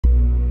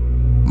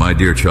My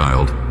dear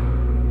child,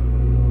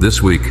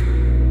 this week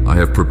I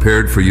have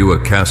prepared for you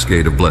a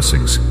cascade of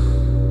blessings,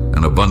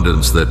 an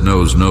abundance that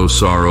knows no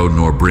sorrow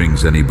nor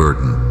brings any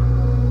burden.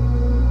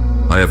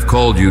 I have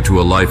called you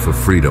to a life of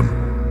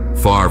freedom,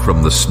 far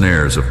from the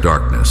snares of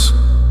darkness.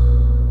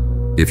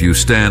 If you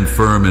stand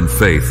firm in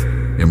faith,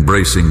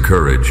 embracing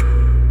courage,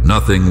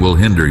 nothing will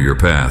hinder your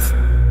path.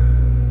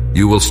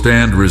 You will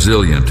stand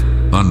resilient,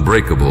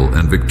 unbreakable,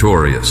 and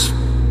victorious.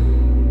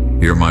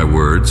 Hear my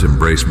words,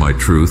 embrace my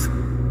truth,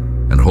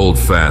 and hold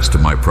fast to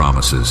my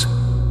promises.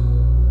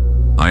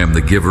 I am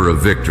the giver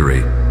of victory,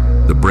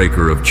 the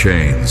breaker of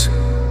chains,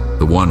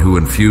 the one who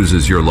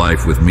infuses your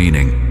life with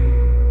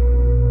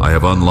meaning. I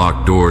have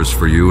unlocked doors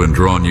for you and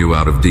drawn you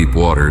out of deep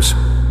waters.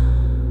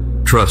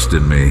 Trust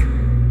in me,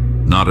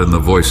 not in the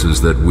voices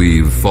that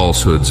weave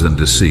falsehoods and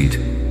deceit.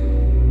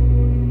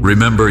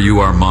 Remember, you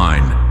are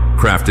mine,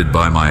 crafted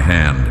by my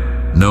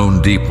hand,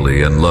 known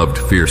deeply and loved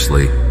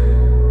fiercely.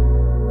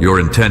 Your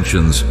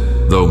intentions,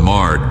 though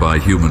marred by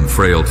human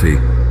frailty,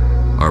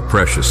 are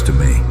precious to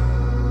me.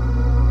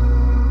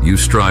 You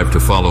strive to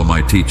follow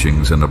my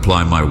teachings and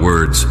apply my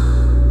words,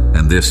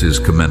 and this is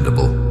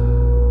commendable.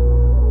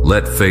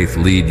 Let faith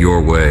lead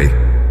your way,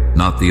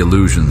 not the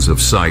illusions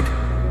of sight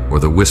or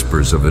the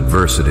whispers of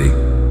adversity.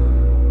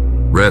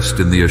 Rest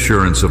in the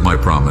assurance of my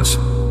promise.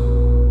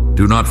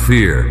 Do not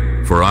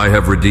fear, for I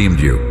have redeemed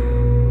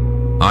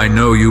you. I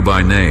know you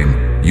by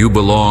name. You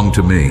belong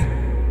to me.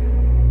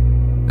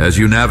 As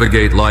you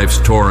navigate life's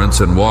torrents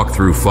and walk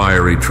through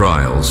fiery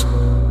trials,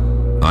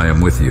 I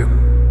am with you.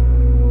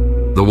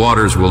 The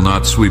waters will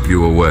not sweep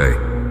you away.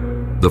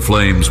 The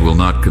flames will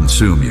not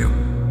consume you.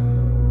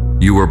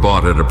 You were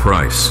bought at a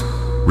price,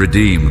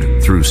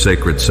 redeemed through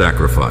sacred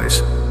sacrifice,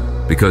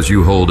 because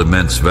you hold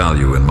immense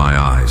value in my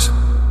eyes.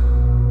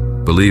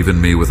 Believe in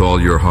me with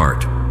all your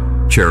heart.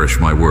 Cherish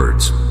my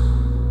words.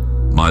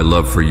 My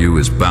love for you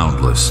is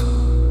boundless,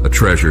 a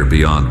treasure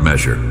beyond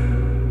measure.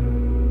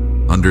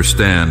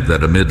 Understand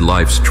that amid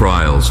life's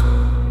trials,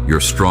 your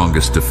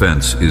strongest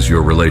defense is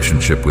your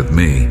relationship with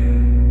me,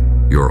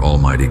 your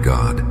Almighty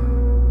God.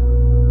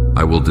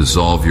 I will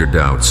dissolve your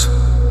doubts,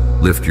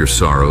 lift your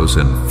sorrows,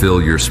 and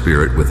fill your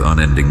spirit with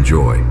unending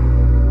joy.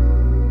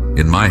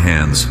 In my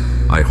hands,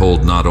 I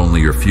hold not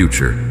only your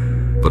future,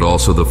 but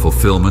also the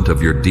fulfillment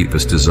of your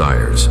deepest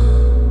desires.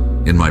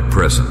 In my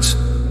presence,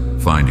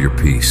 find your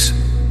peace.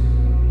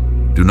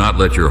 Do not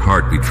let your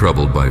heart be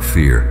troubled by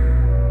fear.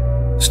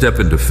 Step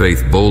into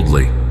faith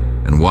boldly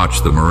and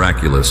watch the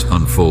miraculous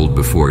unfold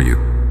before you.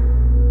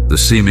 The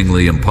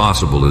seemingly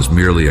impossible is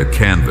merely a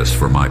canvas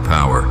for my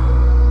power.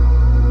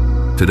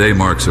 Today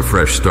marks a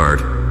fresh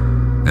start,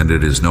 and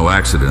it is no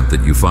accident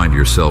that you find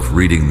yourself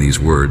reading these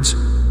words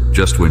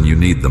just when you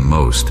need them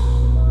most.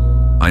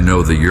 I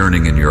know the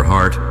yearning in your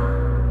heart,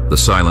 the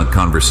silent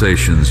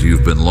conversations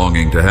you've been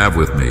longing to have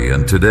with me,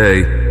 and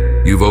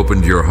today you've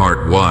opened your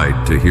heart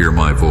wide to hear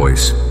my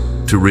voice,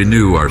 to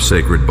renew our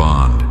sacred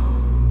bond.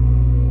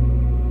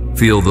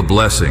 Feel the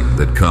blessing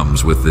that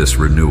comes with this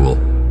renewal.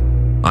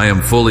 I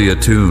am fully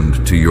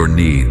attuned to your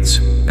needs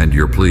and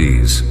your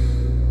pleas.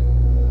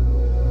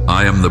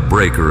 I am the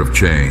breaker of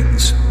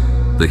chains,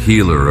 the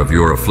healer of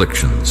your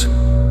afflictions,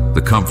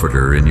 the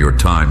comforter in your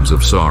times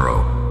of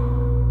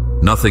sorrow.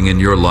 Nothing in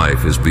your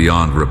life is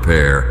beyond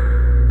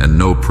repair, and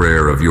no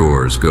prayer of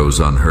yours goes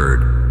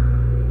unheard.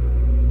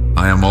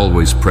 I am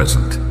always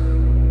present,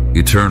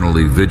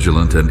 eternally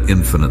vigilant and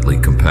infinitely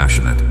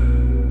compassionate.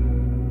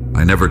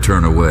 I never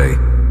turn away.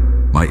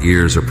 My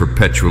ears are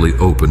perpetually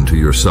open to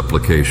your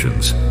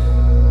supplications.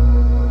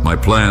 My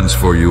plans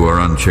for you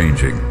are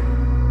unchanging.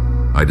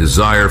 I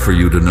desire for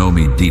you to know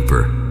me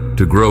deeper,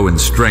 to grow in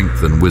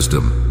strength and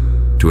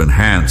wisdom, to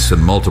enhance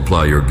and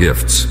multiply your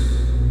gifts.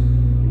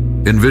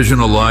 Envision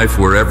a life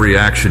where every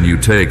action you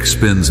take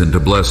spins into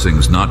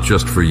blessings not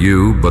just for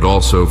you, but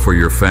also for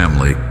your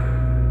family.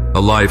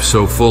 A life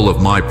so full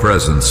of my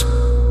presence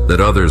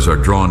that others are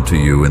drawn to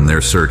you in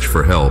their search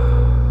for help.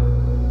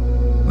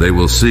 They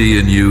will see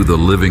in you the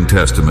living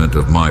testament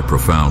of my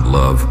profound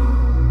love.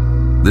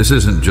 This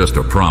isn't just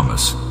a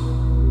promise.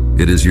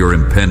 It is your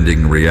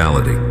impending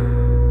reality.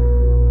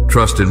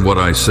 Trust in what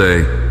I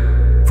say,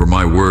 for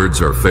my words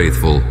are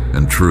faithful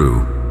and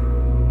true.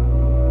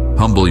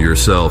 Humble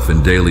yourself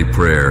in daily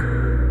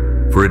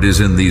prayer, for it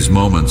is in these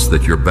moments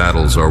that your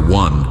battles are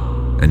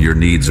won and your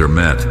needs are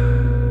met.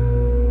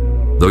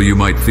 Though you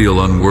might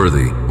feel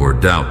unworthy or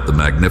doubt the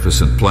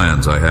magnificent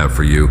plans I have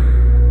for you,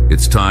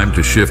 it's time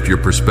to shift your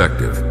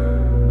perspective.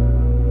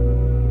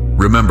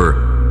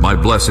 Remember, my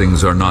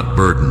blessings are not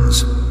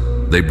burdens.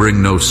 They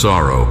bring no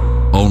sorrow,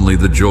 only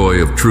the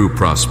joy of true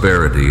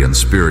prosperity and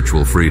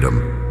spiritual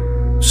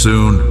freedom.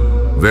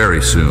 Soon,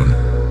 very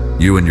soon,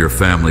 you and your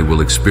family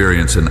will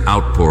experience an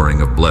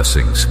outpouring of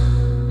blessings,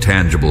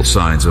 tangible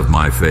signs of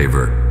my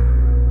favor.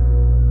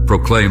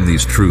 Proclaim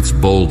these truths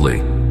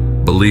boldly.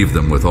 Believe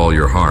them with all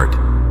your heart.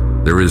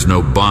 There is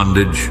no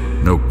bondage,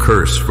 no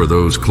curse for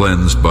those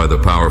cleansed by the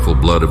powerful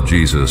blood of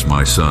Jesus,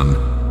 my son.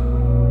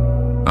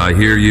 I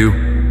hear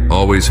you,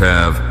 always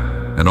have,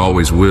 and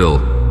always will.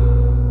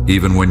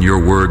 even when your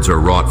words are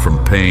wrought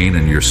from pain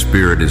and your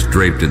spirit is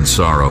draped in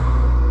sorrow.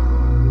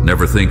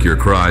 Never think your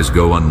cries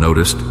go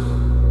unnoticed.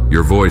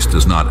 Your voice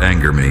does not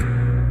anger me.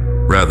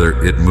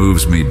 Rather, it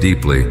moves me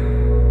deeply,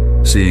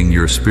 seeing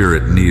your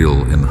spirit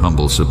kneel in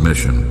humble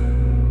submission.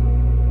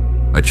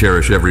 I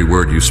cherish every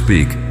word you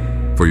speak,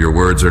 for your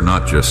words are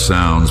not just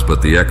sounds,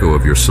 but the echo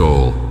of your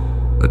soul,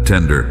 a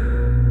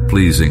tender,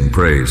 pleasing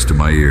praise to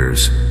my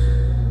ears.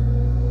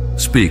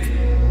 Speak,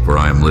 for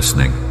I am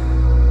listening.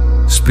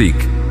 Speak,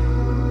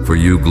 for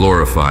you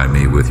glorify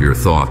me with your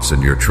thoughts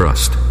and your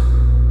trust.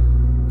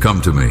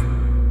 Come to me.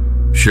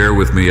 Share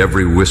with me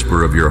every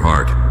whisper of your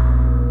heart,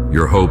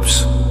 your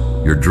hopes,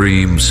 your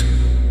dreams,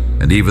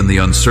 and even the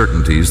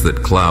uncertainties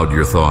that cloud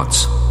your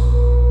thoughts.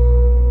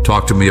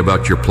 Talk to me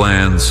about your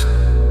plans,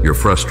 your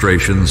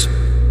frustrations,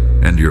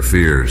 and your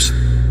fears.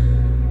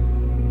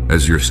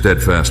 As your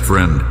steadfast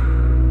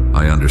friend,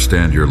 I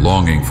understand your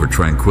longing for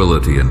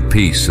tranquility and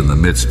peace in the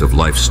midst of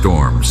life's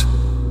storms.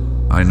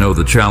 I know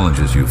the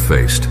challenges you've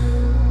faced,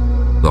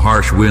 the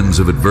harsh winds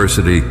of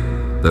adversity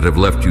that have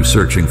left you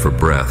searching for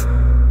breath,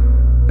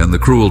 and the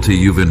cruelty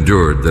you've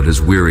endured that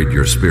has wearied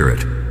your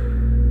spirit.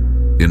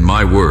 In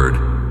my word,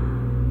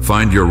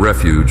 find your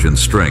refuge and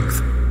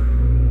strength.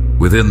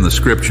 Within the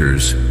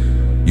scriptures,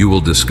 you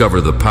will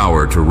discover the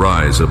power to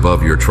rise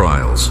above your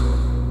trials.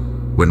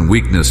 When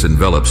weakness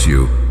envelops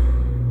you,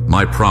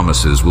 my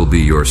promises will be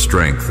your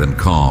strength and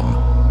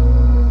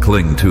calm.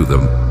 Cling to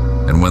them,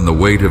 and when the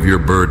weight of your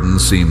burden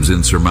seems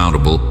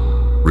insurmountable,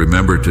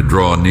 remember to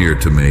draw near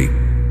to me.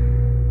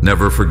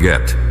 Never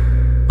forget,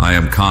 I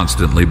am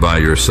constantly by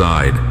your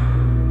side,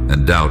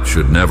 and doubt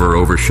should never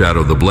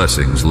overshadow the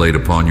blessings laid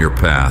upon your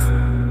path.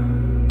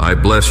 I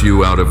bless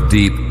you out of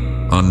deep,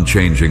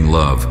 unchanging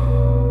love.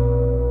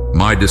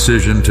 My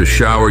decision to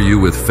shower you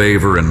with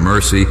favor and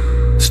mercy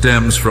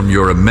stems from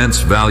your immense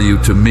value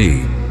to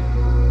me.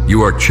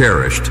 You are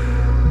cherished,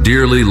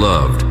 dearly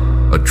loved,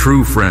 a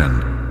true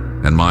friend,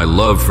 and my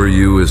love for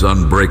you is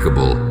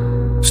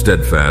unbreakable,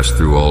 steadfast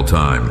through all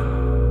time.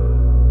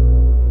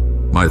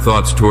 My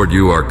thoughts toward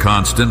you are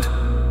constant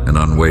and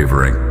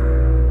unwavering.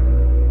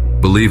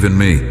 Believe in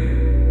me,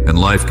 and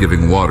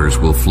life-giving waters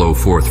will flow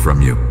forth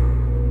from you.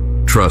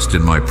 Trust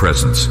in my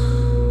presence,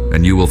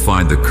 and you will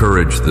find the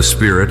courage, the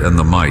spirit, and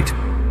the might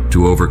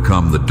to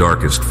overcome the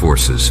darkest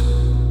forces.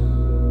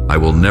 I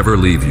will never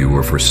leave you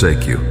or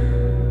forsake you.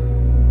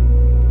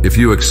 If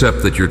you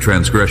accept that your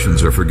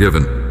transgressions are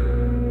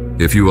forgiven,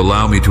 if you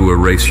allow me to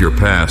erase your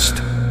past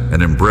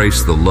and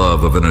embrace the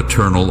love of an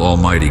eternal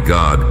Almighty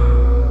God,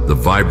 the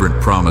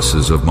vibrant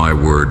promises of my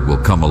word will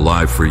come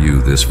alive for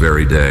you this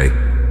very day.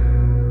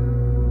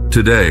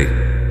 Today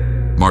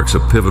marks a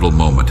pivotal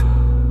moment,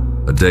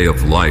 a day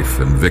of life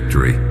and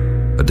victory,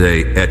 a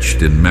day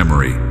etched in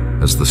memory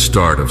as the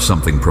start of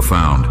something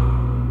profound.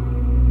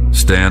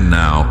 Stand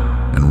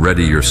now and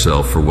ready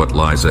yourself for what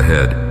lies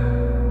ahead.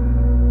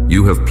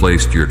 You have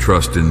placed your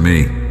trust in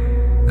me,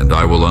 and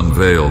I will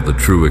unveil the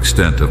true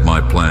extent of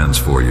my plans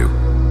for you.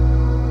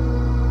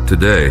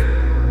 Today,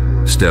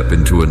 step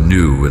into a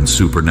new and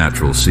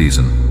supernatural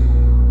season.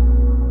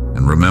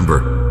 And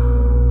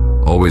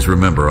remember, always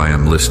remember, I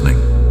am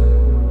listening.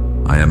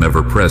 I am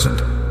ever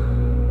present.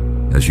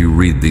 As you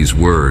read these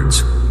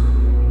words,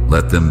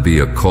 let them be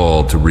a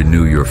call to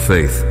renew your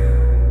faith,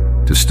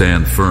 to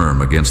stand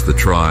firm against the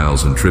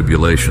trials and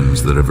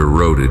tribulations that have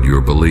eroded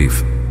your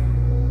belief.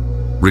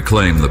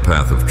 Reclaim the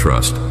path of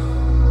trust.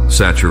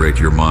 Saturate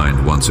your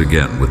mind once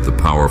again with the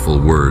powerful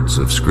words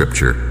of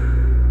Scripture.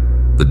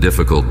 The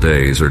difficult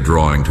days are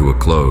drawing to a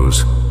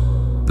close.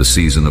 The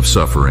season of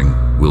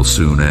suffering will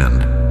soon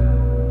end.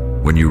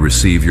 When you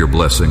receive your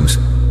blessings,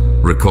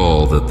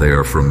 recall that they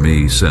are from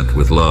me, sent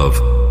with love.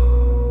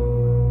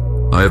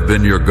 I have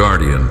been your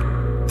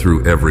guardian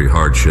through every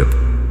hardship.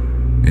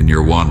 In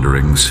your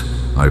wanderings,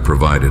 I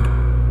provided.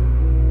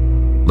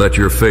 Let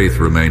your faith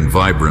remain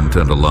vibrant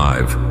and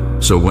alive,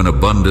 so when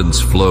abundance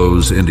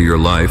flows into your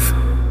life,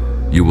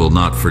 you will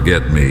not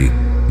forget me,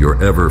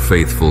 your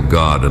ever-faithful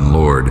God and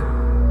Lord.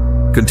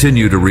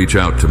 Continue to reach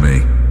out to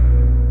me.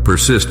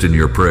 Persist in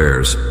your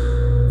prayers,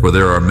 for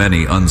there are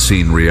many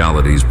unseen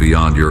realities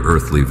beyond your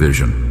earthly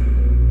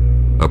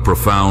vision. A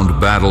profound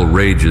battle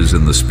rages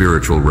in the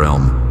spiritual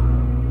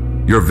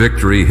realm. Your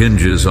victory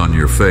hinges on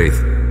your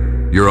faith,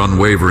 your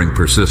unwavering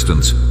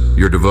persistence,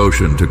 your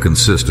devotion to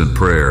consistent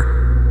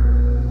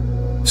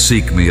prayer.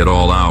 Seek me at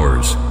all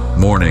hours,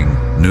 morning,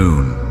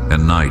 noon,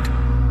 and night.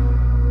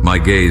 My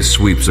gaze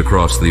sweeps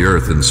across the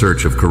earth in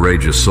search of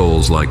courageous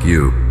souls like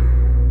you.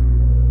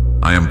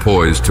 I am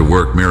poised to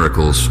work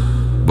miracles,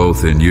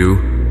 both in you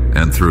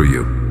and through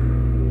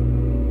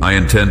you. I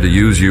intend to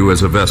use you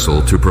as a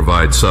vessel to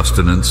provide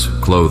sustenance,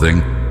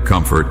 clothing,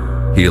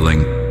 comfort,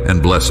 healing,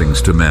 and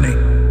blessings to many.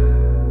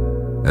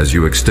 As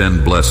you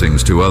extend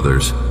blessings to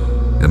others,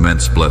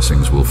 immense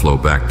blessings will flow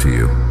back to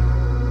you.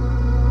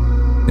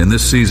 In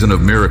this season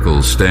of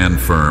miracles, stand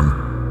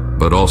firm,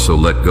 but also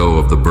let go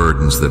of the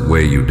burdens that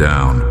weigh you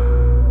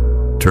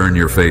down. Turn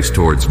your face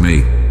towards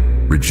me,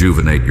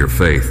 rejuvenate your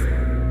faith.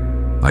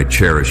 I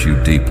cherish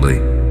you deeply.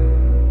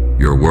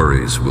 Your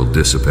worries will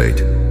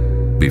dissipate.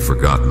 be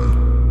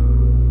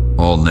forgotten.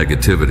 All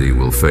negativity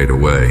will fade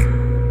away.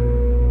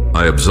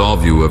 I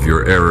absolve you of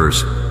your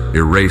errors,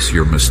 erase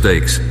your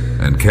mistakes,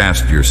 and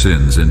cast your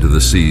sins into the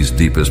sea's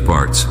deepest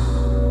parts.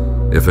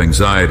 If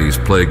anxieties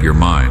plague your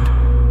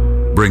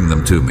mind, bring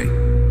them to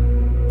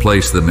me.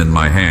 Place them in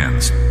my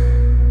hands,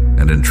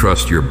 and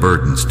entrust your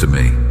burdens to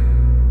me.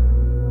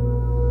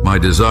 My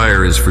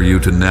desire is for you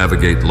to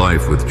navigate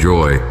life with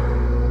joy,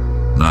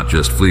 not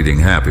just fleeting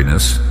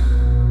happiness,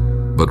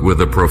 but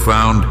with a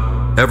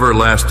profound,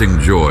 everlasting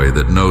joy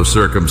that no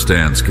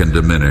circumstance can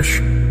diminish,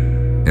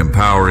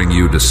 empowering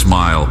you to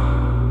smile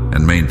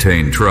and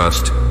maintain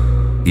trust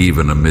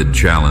even amid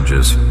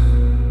challenges.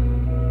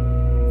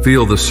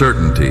 Feel the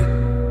certainty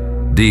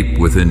deep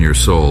within your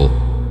soul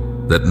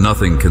that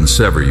nothing can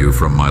sever you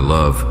from my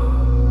love.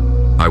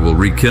 I will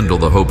rekindle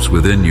the hopes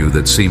within you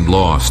that seemed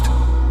lost,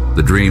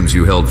 the dreams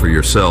you held for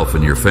yourself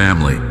and your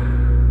family.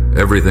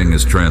 Everything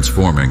is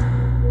transforming.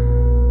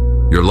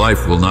 Your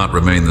life will not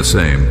remain the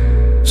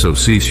same, so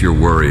cease your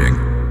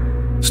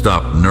worrying.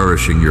 Stop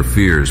nourishing your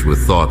fears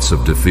with thoughts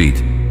of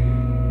defeat.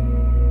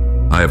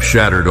 I have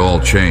shattered all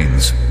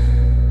chains.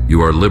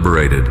 You are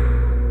liberated.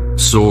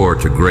 Soar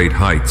to great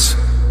heights,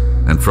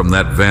 and from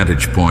that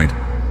vantage point,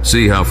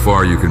 see how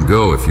far you can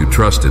go if you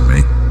trust in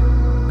me.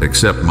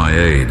 Accept my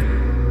aid,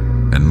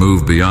 and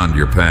move beyond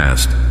your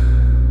past.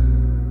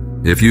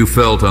 If you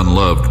felt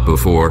unloved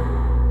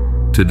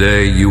before,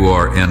 today you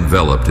are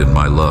enveloped in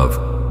my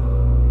love.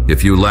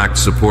 If you lacked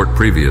support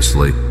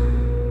previously,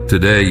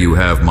 today you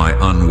have my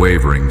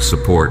unwavering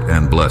support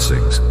and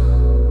blessings.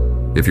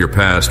 If your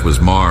past was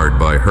marred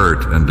by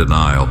hurt and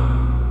denial,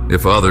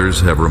 if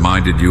others have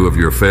reminded you of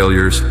your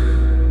failures,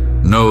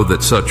 know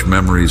that such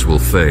memories will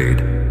fade.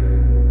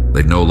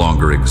 They no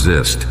longer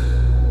exist.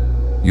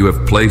 You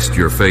have placed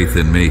your faith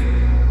in me,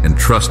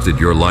 entrusted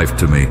your life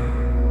to me,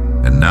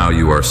 and now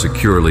you are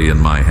securely in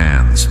my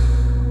hands.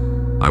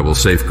 I will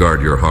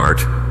safeguard your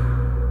heart.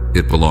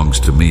 It belongs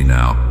to me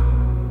now.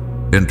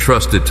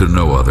 Entrust it to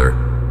no other.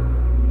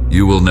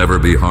 You will never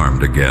be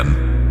harmed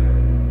again.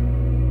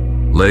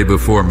 Lay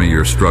before me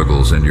your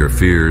struggles and your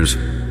fears,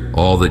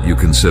 all that you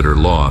consider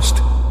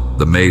lost,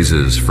 the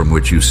mazes from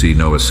which you see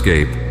no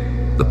escape,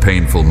 the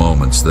painful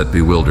moments that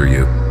bewilder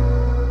you.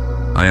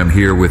 I am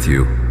here with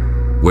you,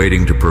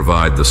 waiting to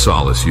provide the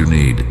solace you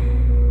need.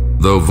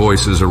 Though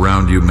voices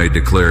around you may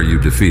declare you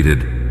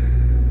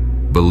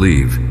defeated,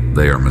 believe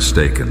they are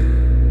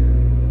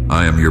mistaken.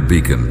 I am your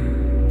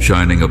beacon,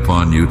 shining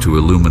upon you to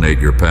illuminate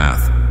your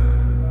path.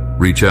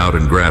 Reach out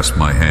and grasp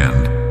my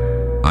hand.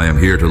 I am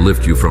here to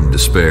lift you from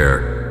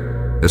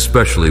despair,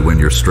 especially when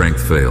your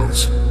strength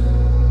fails.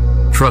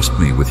 Trust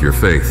me with your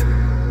faith.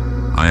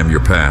 I am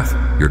your path,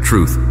 your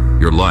truth,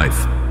 your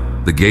life,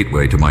 the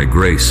gateway to my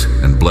grace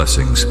and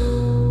blessings.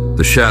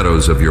 The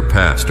shadows of your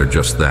past are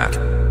just that,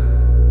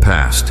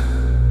 past.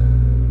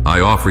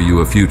 I offer you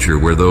a future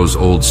where those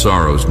old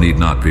sorrows need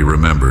not be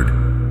remembered.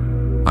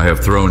 I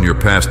have thrown your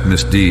past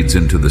misdeeds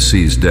into the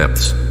sea's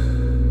depths.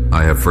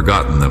 I have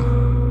forgotten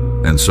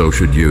them, and so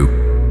should you.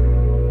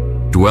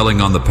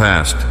 Dwelling on the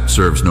past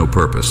serves no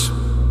purpose.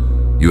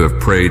 You have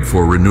prayed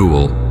for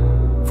renewal,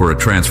 for a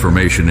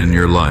transformation in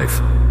your life,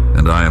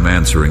 and I am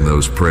answering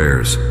those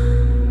prayers.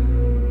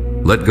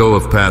 Let go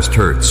of past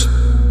hurts,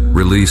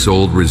 release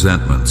old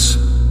resentments,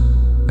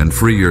 and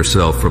free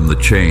yourself from the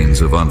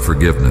chains of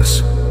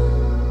unforgiveness.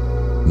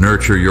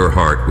 Nurture your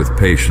heart with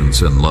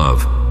patience and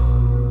love.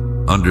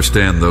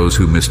 Understand those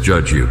who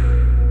misjudge you.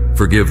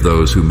 Forgive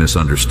those who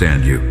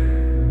misunderstand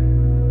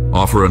you.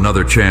 Offer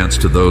another chance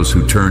to those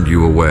who turned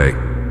you away.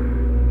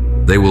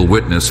 They will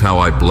witness how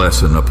I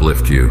bless and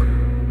uplift you,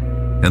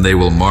 and they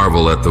will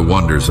marvel at the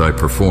wonders I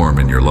perform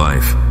in your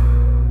life.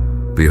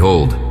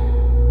 Behold,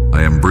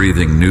 I am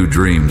breathing new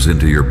dreams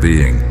into your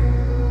being.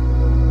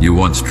 You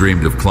once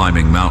dreamed of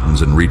climbing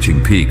mountains and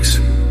reaching peaks,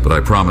 but I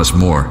promise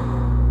more.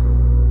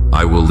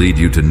 I will lead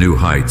you to new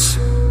heights,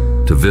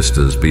 to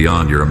vistas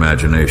beyond your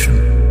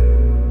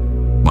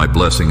imagination. My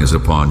blessing is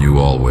upon you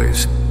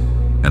always,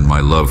 and my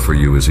love for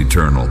you is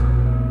eternal.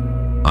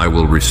 I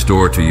will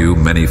restore to you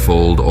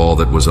manyfold all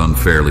that was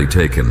unfairly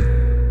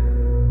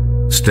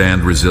taken.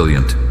 Stand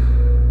resilient.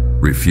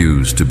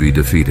 Refuse to be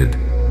defeated.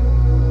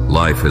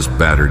 Life has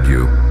battered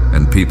you,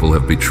 and people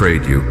have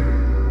betrayed you,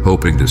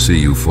 hoping to see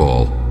you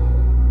fall.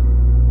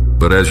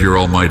 But as your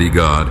Almighty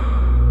God,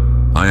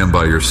 I am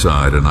by your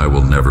side, and I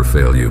will never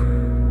fail you.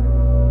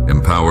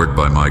 Empowered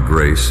by my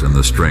grace and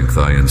the strength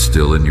I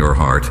instill in your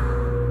heart,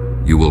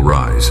 you will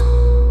rise.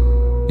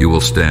 You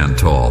will stand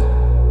tall,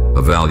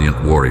 a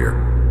valiant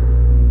warrior.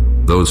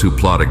 Those who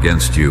plot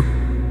against you,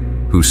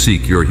 who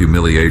seek your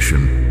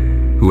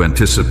humiliation, who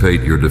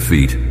anticipate your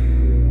defeat,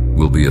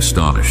 will be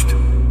astonished.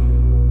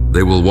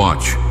 They will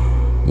watch,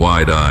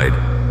 wide-eyed,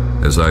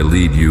 as I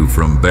lead you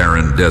from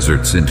barren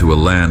deserts into a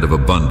land of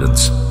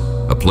abundance,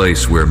 a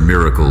place where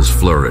miracles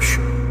flourish.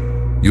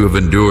 You have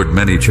endured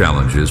many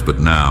challenges, but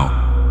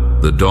now,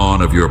 the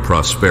dawn of your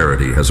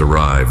prosperity has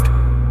arrived.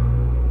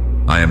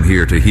 I am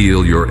here to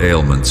heal your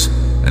ailments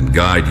and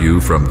guide you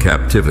from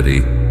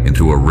captivity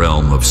into a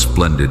realm of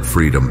splendid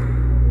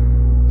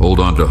freedom. Hold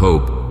on to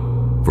hope,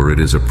 for it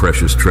is a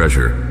precious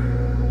treasure.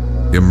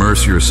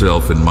 Immerse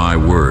yourself in my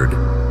word.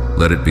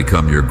 Let it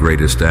become your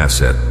greatest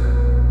asset.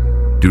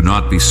 Do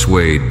not be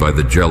swayed by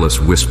the jealous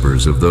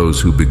whispers of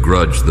those who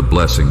begrudge the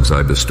blessings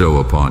I bestow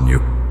upon you.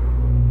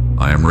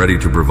 I am ready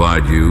to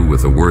provide you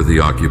with a worthy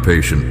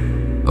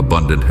occupation,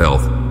 abundant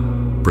health,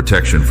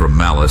 protection from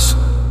malice,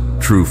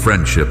 true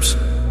friendships,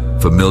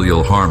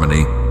 familial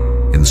harmony,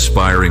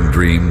 inspiring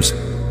dreams,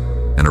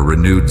 and a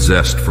renewed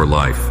zest for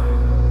life,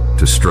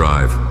 to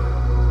strive,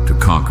 to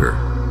conquer,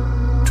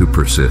 to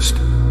persist.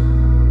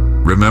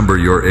 Remember,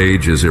 your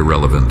age is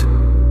irrelevant.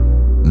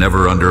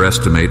 Never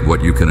underestimate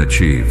what you can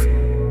achieve.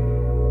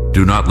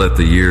 Do not let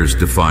the years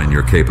define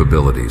your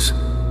capabilities.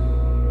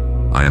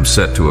 I am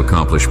set to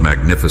accomplish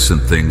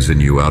magnificent things in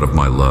you out of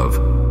my love,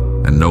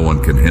 and no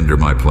one can hinder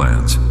my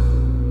plans.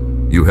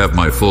 You have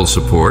my full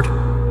support,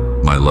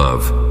 my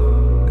love,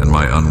 and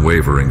my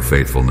unwavering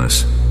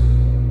faithfulness.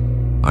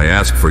 I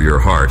ask for your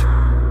heart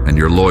and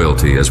your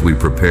loyalty as we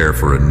prepare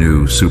for a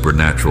new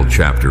supernatural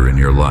chapter in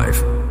your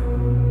life.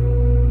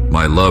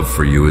 My love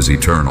for you is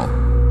eternal.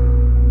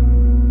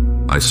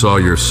 I saw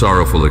your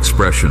sorrowful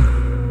expression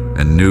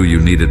and knew you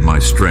needed my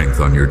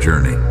strength on your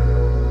journey.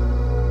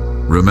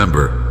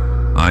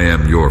 Remember, I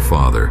am your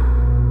Father,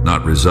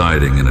 not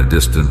residing in a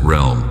distant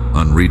realm,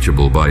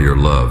 unreachable by your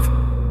love.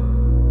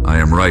 I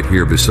am right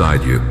here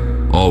beside you,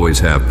 always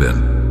have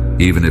been,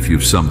 even if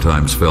you've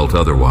sometimes felt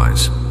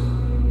otherwise.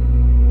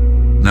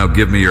 Now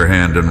give me your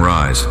hand and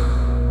rise.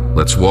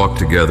 Let's walk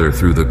together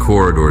through the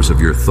corridors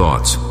of your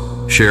thoughts.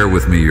 Share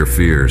with me your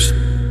fears.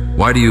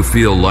 Why do you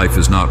feel life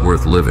is not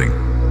worth living?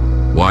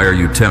 Why are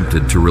you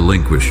tempted to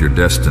relinquish your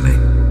destiny?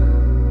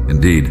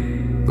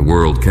 Indeed, the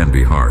world can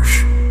be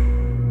harsh.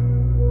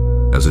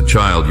 As a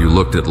child, you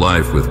looked at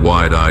life with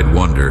wide-eyed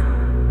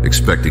wonder,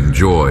 expecting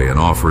joy and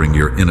offering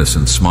your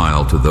innocent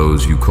smile to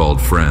those you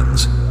called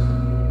friends.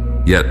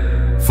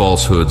 Yet,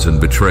 falsehoods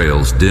and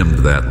betrayals dimmed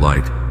that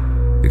light,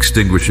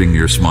 extinguishing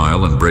your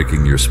smile and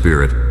breaking your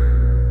spirit.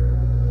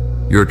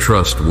 Your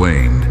trust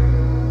waned,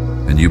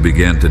 and you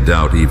began to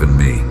doubt even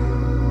me.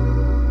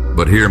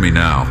 But hear me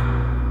now.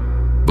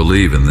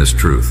 Believe in this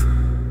truth.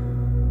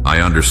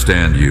 I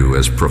understand you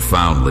as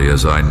profoundly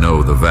as I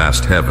know the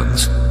vast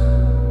heavens.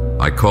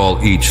 I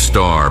call each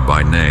star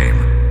by name,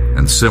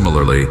 and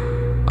similarly,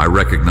 I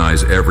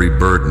recognize every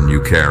burden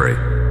you carry,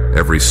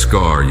 every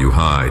scar you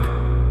hide,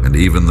 and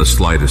even the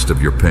slightest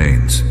of your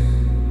pains.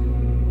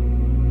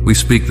 We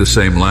speak the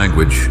same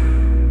language,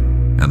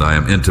 and I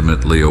am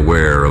intimately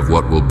aware of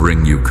what will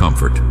bring you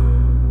comfort.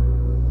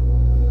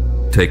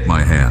 Take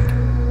my hand,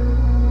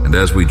 and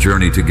as we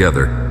journey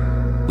together,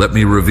 let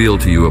me reveal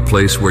to you a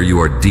place where you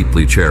are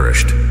deeply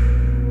cherished.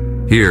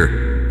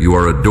 Here, you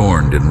are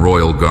adorned in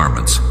royal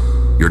garments,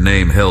 your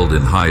name held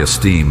in high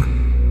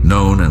esteem,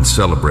 known and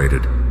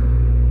celebrated.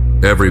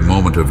 Every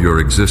moment of your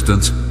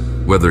existence,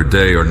 whether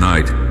day or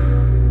night,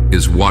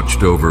 is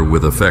watched over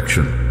with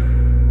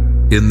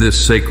affection. In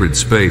this sacred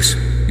space,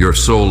 your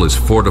soul is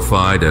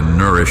fortified and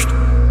nourished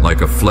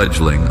like a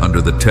fledgling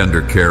under the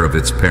tender care of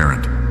its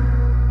parent.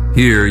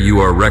 Here you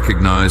are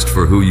recognized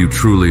for who you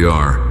truly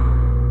are,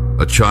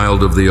 a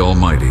child of the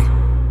Almighty,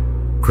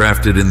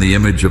 crafted in the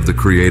image of the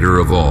Creator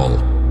of all.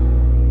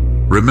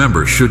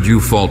 Remember, should you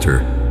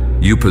falter,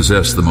 you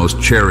possess the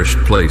most cherished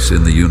place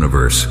in the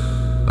universe,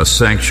 a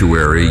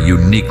sanctuary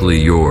uniquely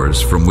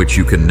yours from which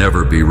you can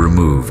never be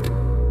removed.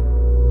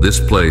 This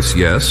place,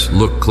 yes,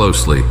 look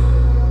closely,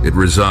 it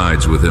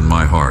resides within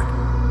my heart.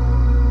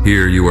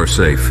 Here you are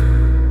safe,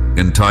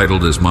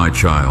 entitled as my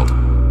child,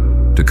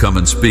 to come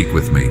and speak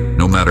with me,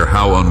 no matter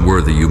how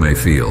unworthy you may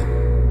feel.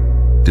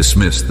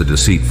 Dismiss the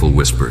deceitful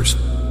whispers.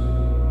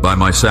 By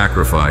my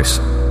sacrifice,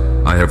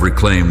 I have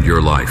reclaimed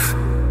your life,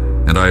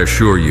 and I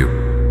assure you,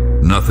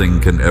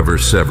 nothing can ever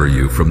sever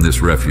you from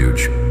this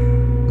refuge,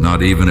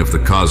 not even if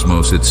the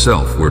cosmos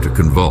itself were to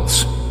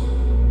convulse.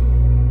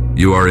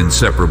 You are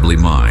inseparably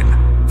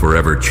mine,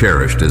 forever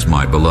cherished as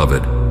my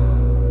beloved.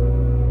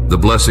 The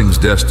blessings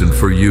destined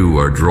for you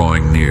are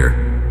drawing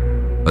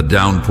near. A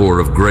downpour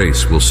of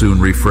grace will soon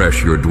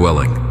refresh your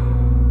dwelling,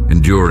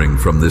 enduring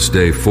from this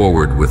day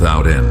forward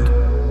without end.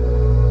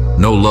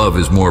 No love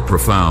is more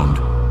profound,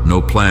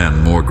 no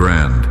plan more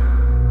grand.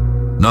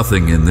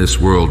 Nothing in this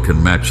world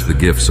can match the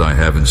gifts I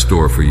have in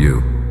store for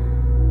you.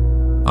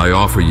 I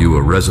offer you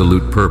a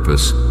resolute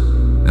purpose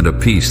and a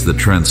peace that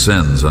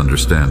transcends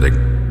understanding.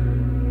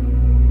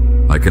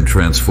 I can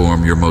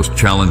transform your most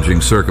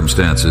challenging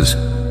circumstances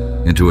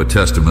into a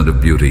testament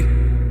of beauty.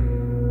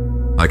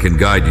 I can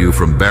guide you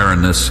from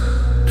barrenness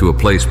to a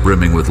place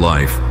brimming with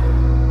life.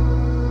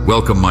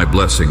 Welcome my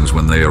blessings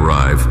when they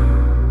arrive.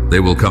 They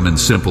will come in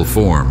simple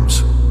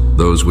forms,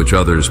 those which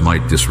others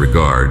might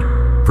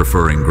disregard,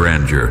 preferring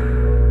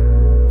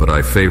grandeur. But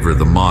I favor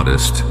the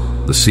modest,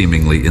 the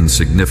seemingly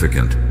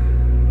insignificant,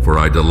 for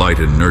I delight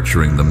in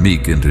nurturing the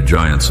meek into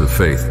giants of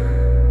faith.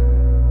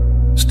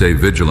 Stay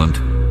vigilant,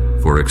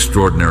 for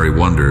extraordinary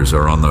wonders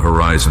are on the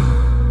horizon.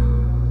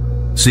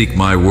 Seek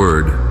my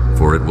word,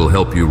 for it will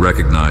help you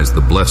recognize the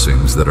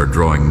blessings that are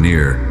drawing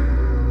near.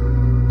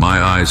 My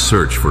eyes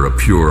search for a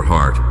pure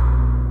heart.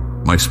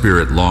 My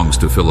spirit longs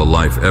to fill a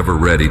life ever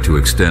ready to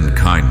extend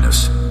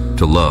kindness,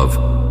 to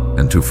love,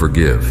 and to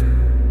forgive.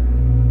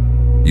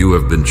 You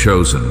have been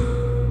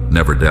chosen,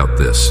 never doubt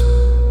this.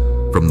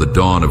 From the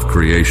dawn of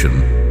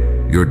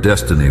creation, your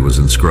destiny was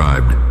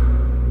inscribed.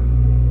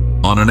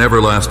 On an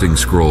everlasting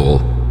scroll,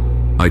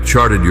 I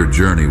charted your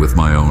journey with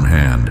my own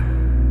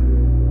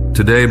hand.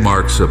 Today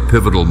marks a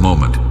pivotal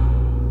moment,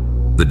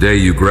 the day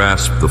you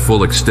grasp the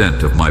full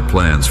extent of my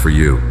plans for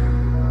you.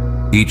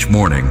 Each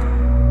morning,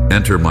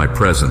 enter my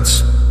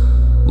presence,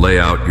 lay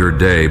out your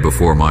day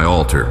before my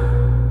altar.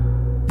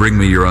 Bring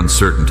me your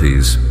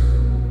uncertainties,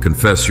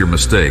 confess your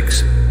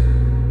mistakes,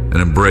 and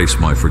embrace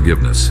my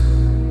forgiveness.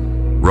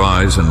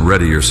 Rise and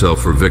ready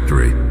yourself for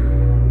victory.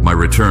 My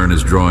return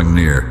is drawing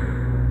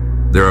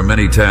near. There are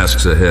many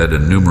tasks ahead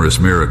and numerous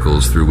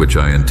miracles through which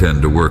I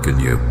intend to work in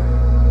you.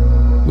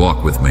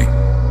 Walk with me.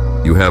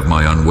 You have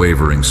my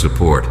unwavering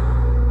support.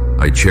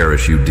 I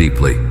cherish you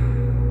deeply.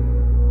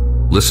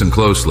 Listen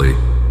closely.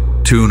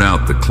 Tune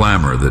out the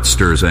clamor that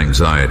stirs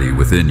anxiety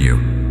within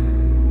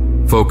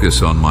you.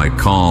 Focus on my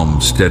calm,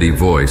 steady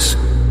voice,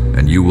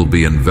 and you will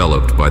be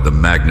enveloped by the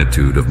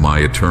magnitude of my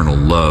eternal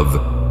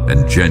love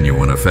and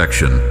genuine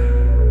affection.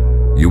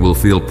 You will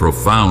feel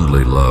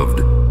profoundly loved,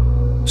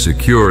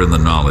 secure in the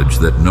knowledge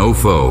that no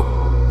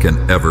foe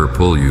can ever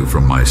pull you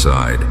from my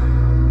side.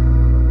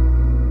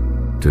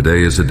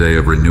 Today is a day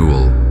of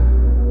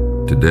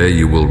renewal. Today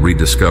you will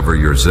rediscover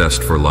your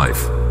zest for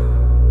life.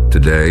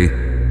 Today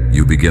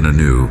you begin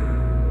anew.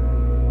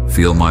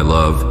 Feel my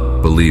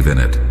love, believe in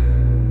it.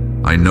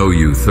 I know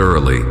you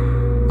thoroughly.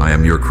 I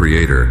am your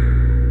creator.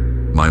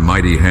 My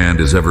mighty hand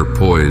is ever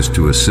poised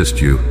to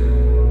assist you.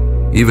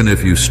 Even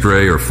if you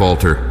stray or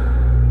falter,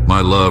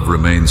 my love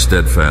remains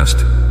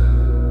steadfast.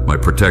 My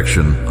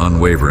protection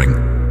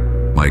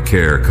unwavering, my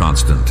care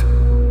constant.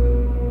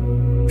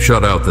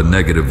 Shut out the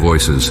negative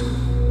voices.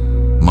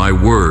 My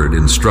word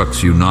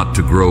instructs you not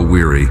to grow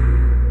weary.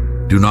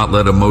 Do not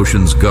let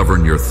emotions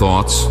govern your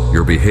thoughts,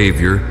 your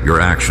behavior, your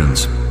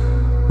actions.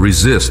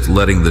 Resist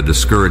letting the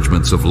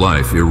discouragements of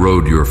life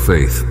erode your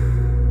faith.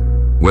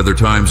 Whether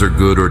times are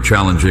good or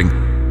challenging,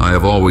 I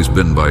have always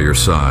been by your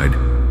side.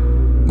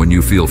 When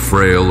you feel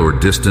frail or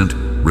distant,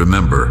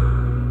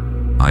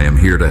 remember, I am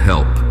here to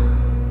help.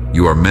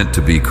 You are meant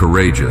to be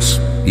courageous,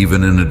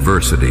 even in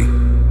adversity.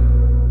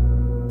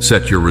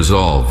 Set your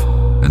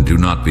resolve, and do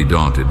not be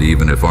daunted,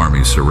 even if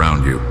armies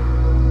surround you.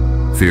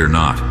 Fear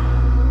not,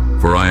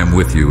 for I am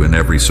with you in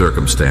every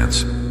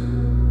circumstance.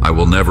 I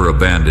will never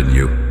abandon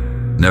you,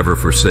 never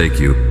forsake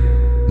you,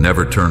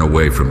 never turn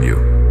away from you.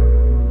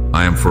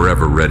 I am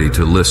forever ready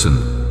to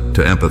listen,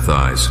 to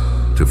empathize,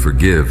 to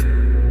forgive,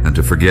 and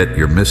to forget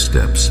your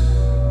missteps.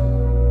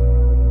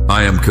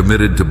 I am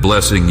committed to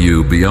blessing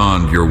you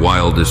beyond your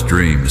wildest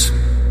dreams.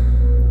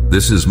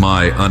 This is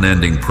my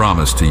unending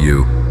promise to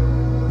you,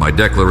 my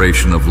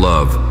declaration of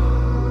love,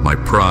 my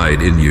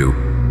pride in you,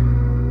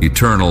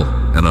 eternal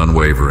and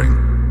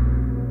unwavering.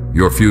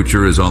 Your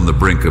future is on the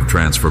brink of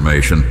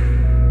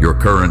transformation. Your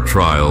current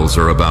trials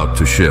are about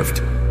to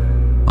shift.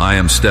 I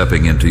am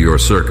stepping into your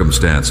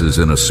circumstances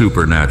in a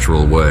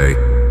supernatural way.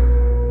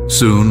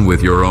 Soon,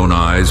 with your own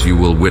eyes, you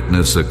will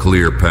witness a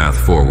clear path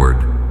forward,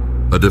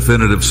 a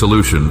definitive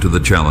solution to the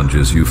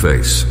challenges you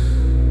face.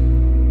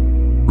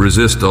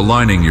 Resist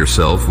aligning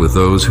yourself with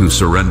those who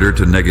surrender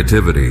to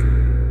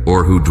negativity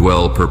or who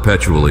dwell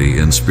perpetually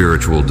in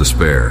spiritual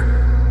despair.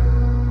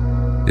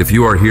 If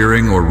you are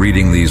hearing or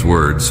reading these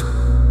words,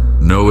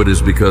 know it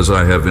is because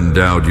I have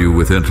endowed you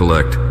with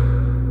intellect.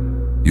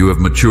 You have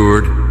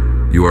matured,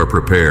 you are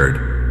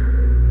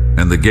prepared,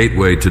 and the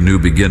gateway to new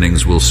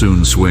beginnings will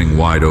soon swing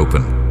wide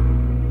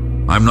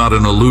open. I'm not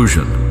an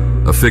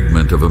illusion, a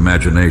figment of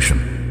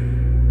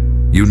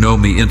imagination. You know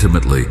me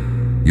intimately,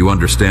 you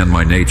understand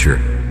my nature.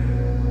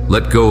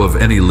 Let go of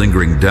any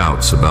lingering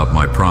doubts about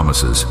my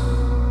promises.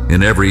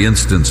 In every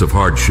instance of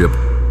hardship,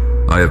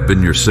 I have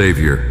been your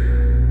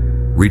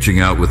savior,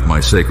 reaching out with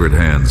my sacred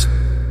hands.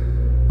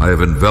 I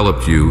have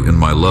enveloped you in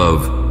my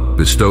love,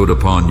 bestowed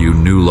upon you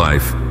new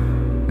life,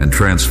 and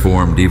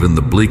transformed even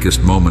the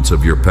bleakest moments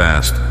of your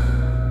past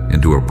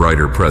into a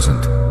brighter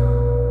present.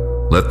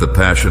 Let the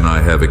passion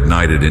I have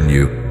ignited in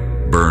you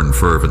burn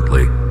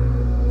fervently.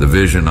 The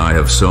vision I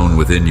have sown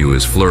within you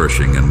is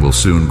flourishing and will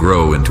soon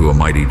grow into a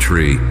mighty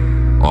tree,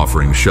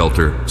 offering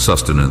shelter,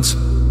 sustenance,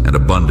 and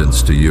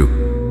abundance to you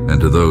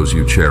and to those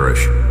you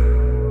cherish.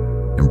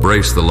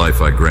 Embrace the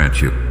life I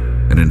grant you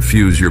and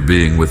infuse your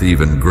being with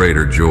even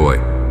greater joy,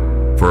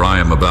 for I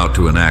am about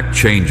to enact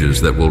changes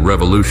that will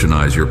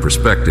revolutionize your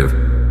perspective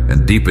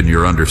and deepen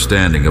your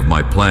understanding of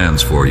my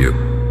plans for you.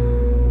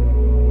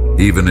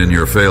 Even in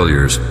your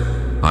failures,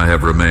 I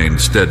have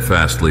remained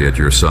steadfastly at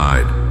your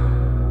side.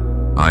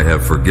 I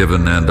have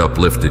forgiven and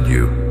uplifted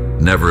you,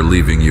 never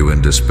leaving you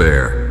in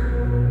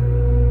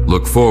despair.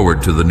 Look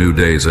forward to the new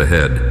days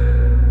ahead.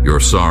 Your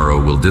sorrow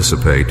will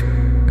dissipate,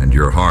 and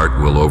your heart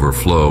will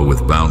overflow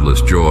with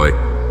boundless joy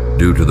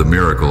due to the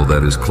miracle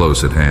that is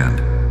close at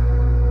hand.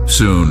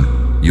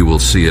 Soon, you will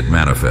see it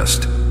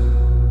manifest.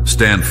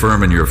 Stand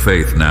firm in your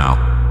faith now,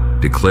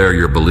 declare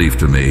your belief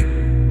to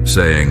me,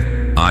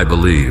 saying, I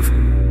believe.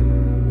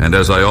 And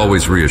as I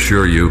always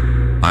reassure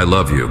you, I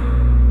love you.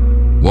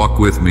 Walk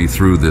with me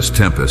through this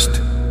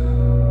tempest.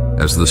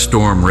 As the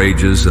storm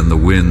rages and the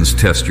winds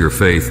test your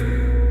faith,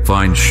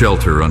 find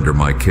shelter under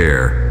my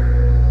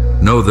care.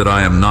 Know that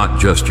I am not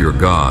just your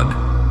God,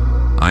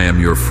 I am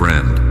your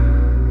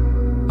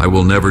friend. I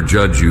will never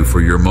judge you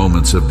for your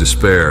moments of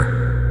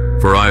despair,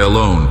 for I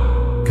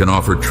alone can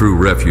offer true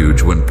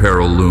refuge when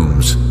peril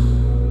looms.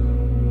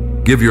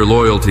 Give your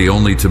loyalty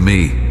only to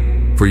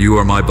me, for you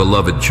are my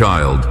beloved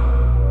child,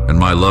 and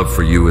my love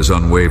for you is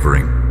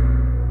unwavering.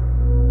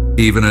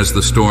 Even as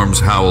the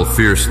storms howl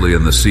fiercely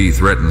and the sea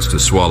threatens to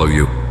swallow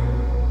you,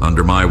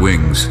 under my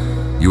wings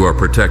you are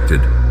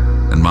protected,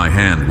 and my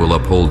hand will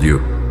uphold you.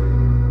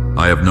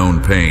 I have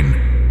known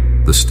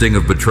pain, the sting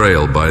of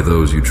betrayal by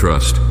those you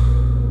trust,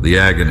 the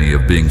agony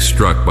of being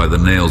struck by the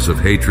nails of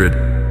hatred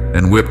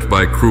and whipped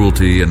by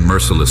cruelty and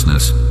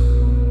mercilessness.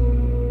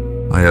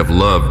 I have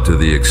loved to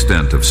the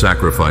extent of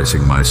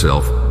sacrificing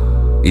myself,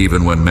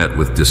 even when met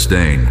with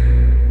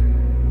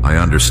disdain. I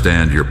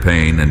understand your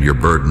pain and your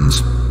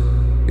burdens.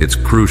 It's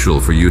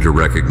crucial for you to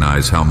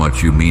recognize how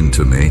much you mean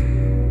to me.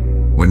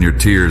 When your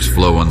tears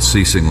flow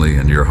unceasingly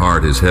and your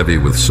heart is heavy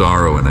with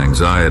sorrow and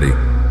anxiety,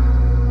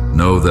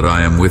 know that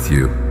I am with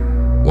you,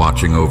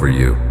 watching over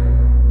you,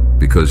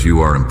 because you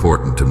are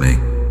important to me.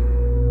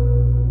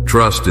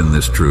 Trust in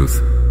this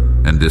truth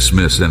and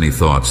dismiss any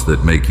thoughts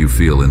that make you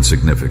feel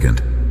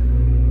insignificant.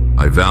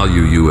 I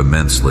value you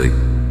immensely,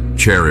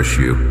 cherish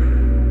you,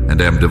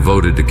 and am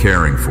devoted to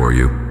caring for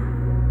you.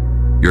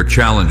 Your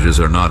challenges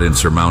are not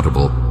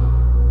insurmountable.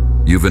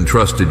 You've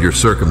entrusted your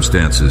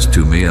circumstances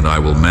to me, and I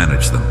will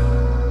manage them.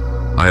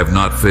 I have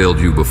not failed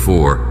you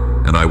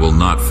before, and I will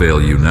not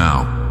fail you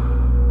now.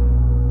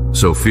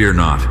 So fear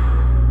not.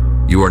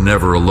 You are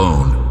never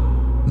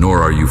alone,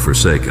 nor are you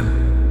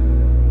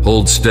forsaken.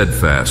 Hold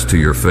steadfast to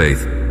your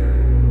faith.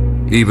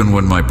 Even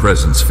when my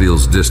presence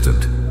feels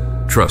distant,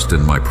 trust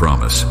in my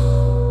promise.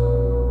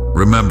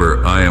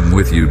 Remember, I am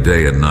with you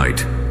day and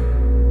night,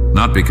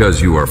 not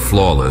because you are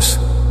flawless,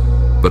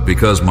 but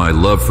because my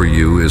love for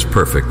you is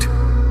perfect.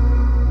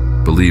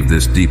 Believe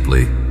this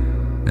deeply,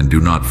 and do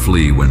not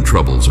flee when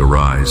troubles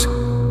arise.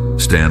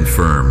 Stand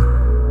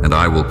firm, and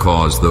I will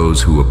cause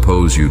those who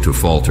oppose you to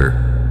falter,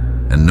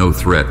 and no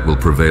threat will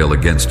prevail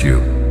against you.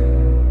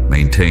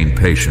 Maintain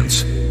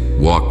patience,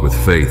 walk with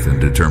faith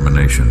and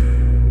determination.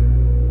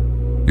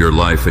 Your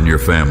life and your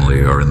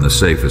family are in the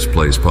safest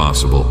place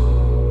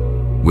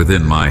possible,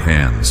 within my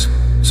hands,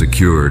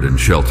 secured and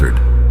sheltered.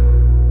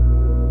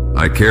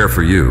 I care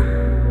for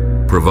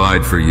you,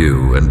 provide for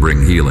you, and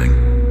bring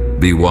healing.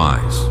 Be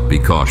wise, be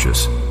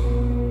cautious.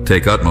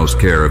 Take utmost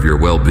care of your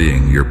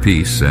well-being, your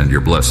peace, and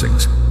your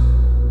blessings.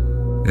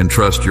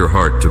 Entrust your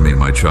heart to me,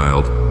 my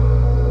child,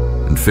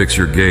 and fix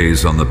your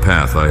gaze on the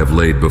path I have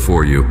laid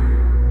before you.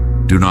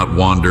 Do not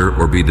wander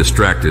or be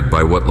distracted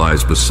by what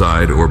lies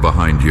beside or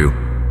behind you.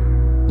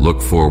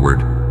 Look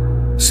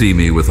forward. See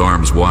me with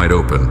arms wide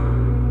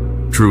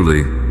open.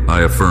 Truly,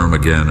 I affirm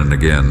again and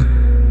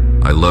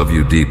again, I love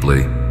you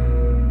deeply.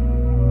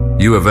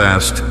 You have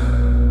asked,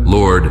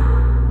 Lord,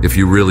 if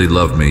you really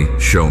love me,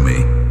 show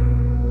me.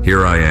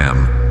 Here I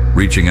am,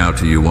 reaching out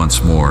to you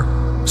once more,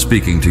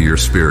 speaking to your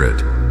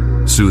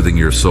spirit, soothing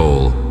your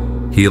soul,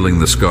 healing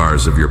the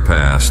scars of your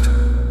past,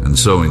 and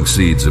sowing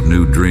seeds of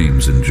new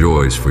dreams and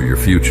joys for your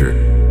future.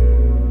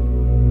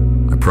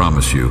 I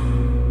promise you,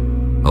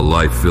 a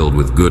life filled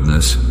with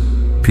goodness,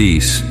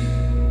 peace,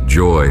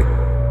 joy,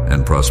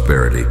 and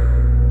prosperity.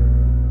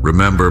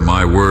 Remember,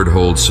 my word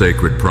holds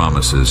sacred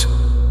promises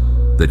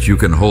that you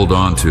can hold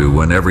on to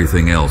when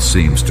everything else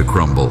seems to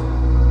crumble.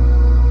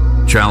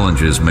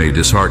 Challenges may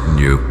dishearten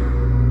you,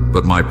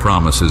 but my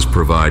promises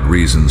provide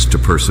reasons to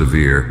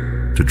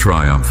persevere, to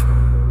triumph,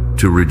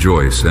 to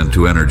rejoice, and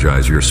to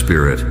energize your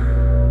spirit,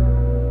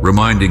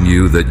 reminding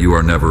you that you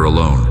are never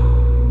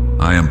alone.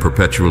 I am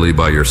perpetually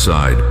by your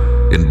side.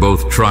 In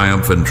both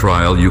triumph and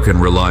trial, you can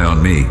rely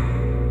on me.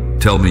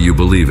 Tell me you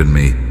believe in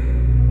me.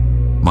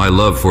 My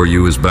love for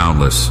you is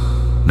boundless.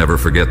 Never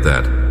forget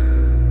that.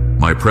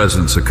 My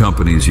presence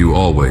accompanies you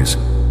always,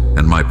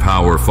 and my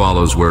power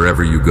follows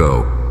wherever you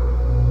go.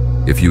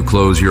 If you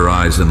close your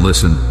eyes and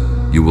listen,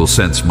 you will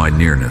sense my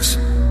nearness.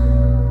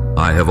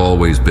 I have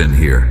always been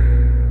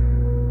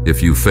here.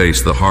 If you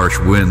face the harsh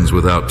winds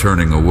without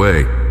turning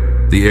away,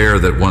 the air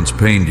that once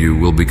pained you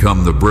will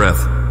become the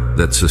breath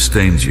that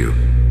sustains you.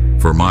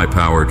 For my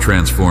power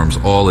transforms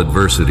all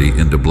adversity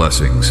into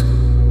blessings.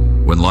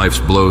 When life's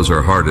blows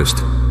are hardest,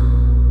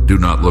 do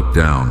not look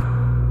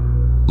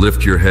down.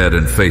 Lift your head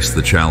and face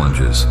the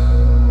challenges.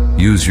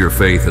 Use your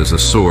faith as a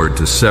sword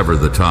to sever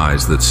the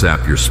ties that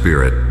sap your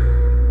spirit.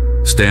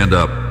 Stand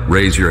up,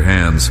 raise your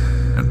hands,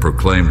 and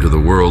proclaim to the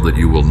world that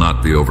you will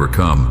not be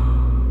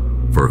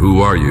overcome. For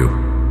who are you?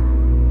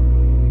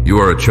 You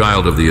are a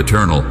child of the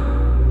Eternal,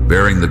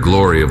 bearing the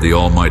glory of the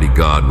Almighty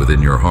God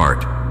within your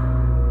heart.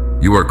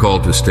 You are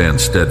called to stand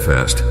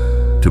steadfast,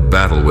 to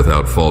battle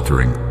without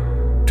faltering,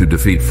 to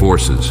defeat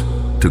forces,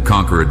 to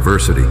conquer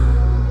adversity.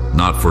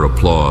 not for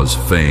applause,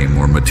 fame,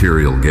 or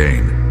material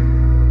gain.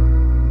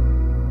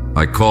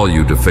 I call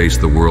you to face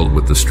the world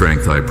with the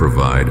strength I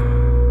provide,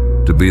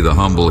 to be the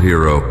humble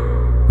hero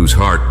whose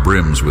heart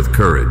brims with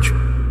courage.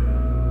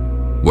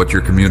 What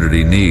your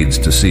community needs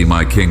to see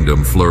my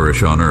kingdom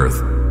flourish on earth,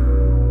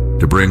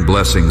 to bring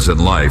blessings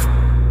and life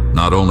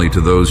not only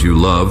to those you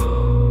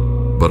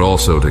love, but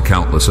also to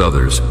countless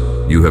others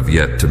you have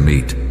yet to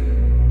meet.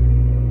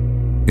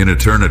 In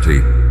eternity,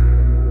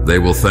 they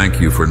will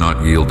thank you for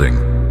not yielding,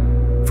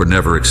 for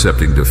never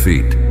accepting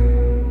defeat,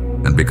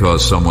 and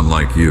because someone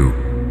like you,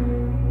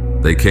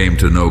 they came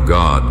to know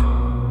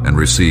God and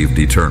received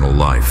eternal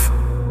life.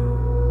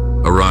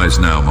 Arise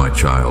now, my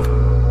child.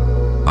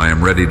 I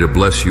am ready to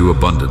bless you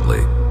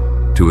abundantly,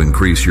 to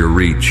increase your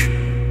reach,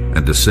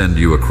 and to send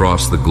you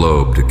across the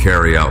globe to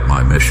carry out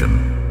my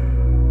mission.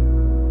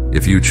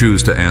 If you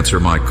choose to answer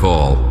my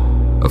call,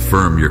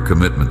 affirm your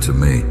commitment to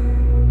me.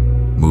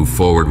 Move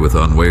forward with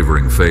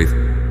unwavering faith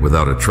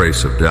without a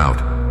trace of doubt.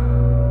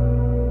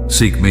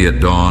 Seek me at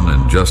dawn,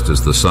 and just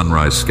as the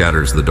sunrise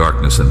scatters the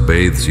darkness and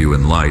bathes you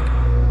in light,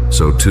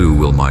 so too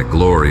will my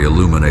glory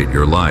illuminate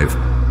your life,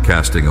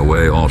 casting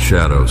away all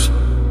shadows.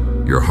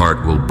 Your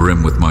heart will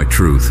brim with my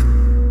truth,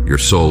 your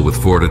soul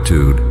with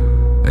fortitude,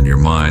 and your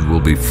mind will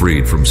be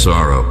freed from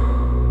sorrow.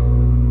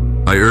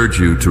 I urge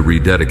you to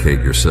rededicate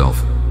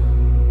yourself,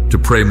 to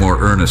pray more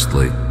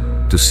earnestly,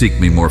 to seek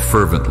me more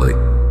fervently,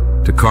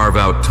 to carve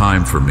out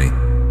time for me,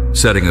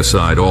 setting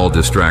aside all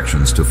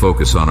distractions to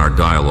focus on our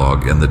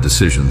dialogue and the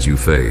decisions you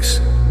face.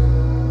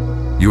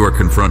 You are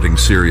confronting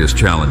serious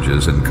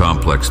challenges and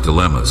complex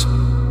dilemmas.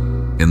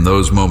 In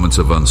those moments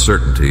of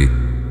uncertainty,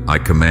 I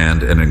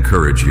command and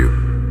encourage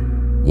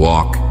you.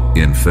 Walk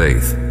in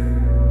faith.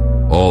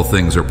 All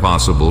things are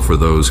possible for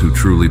those who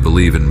truly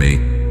believe in me,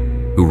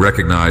 who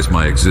recognize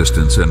my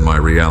existence and my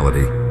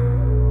reality,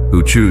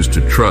 who choose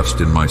to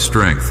trust in my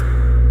strength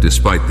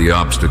despite the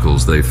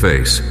obstacles they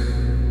face,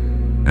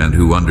 and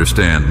who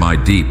understand my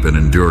deep and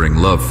enduring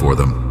love for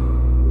them.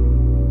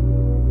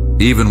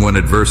 Even when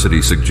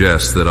adversity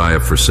suggests that I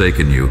have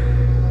forsaken you,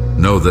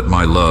 know that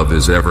my love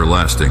is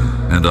everlasting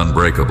and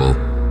unbreakable.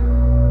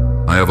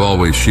 I have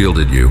always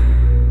shielded you,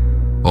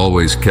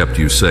 always kept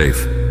you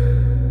safe.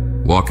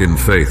 Walk in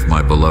faith,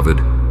 my beloved.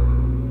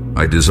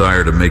 I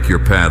desire to make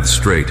your paths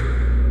straight,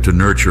 to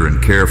nurture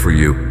and care for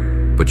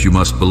you, but you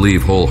must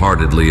believe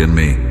wholeheartedly in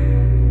me.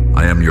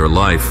 I am your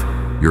life,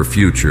 your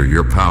future,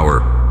 your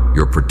power,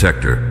 your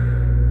protector.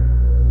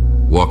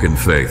 Walk in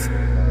faith,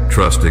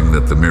 trusting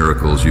that the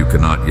miracles you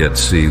cannot yet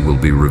see will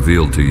be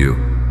revealed to you.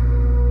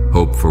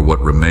 Hope for what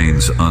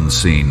remains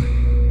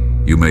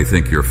unseen. You may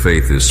think your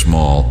faith is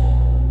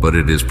small, but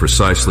it is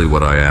precisely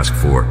what I ask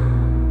for.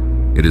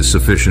 It is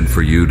sufficient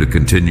for you to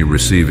continue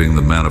receiving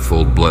the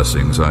manifold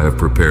blessings I have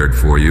prepared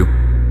for you.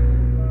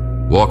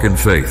 Walk in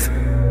faith,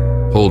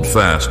 hold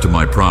fast to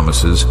my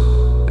promises,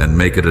 and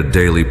make it a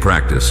daily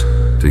practice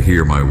to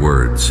hear my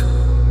words.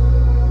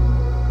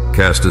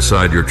 Cast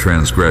aside your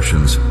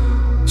transgressions,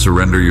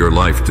 surrender your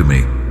life to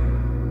me.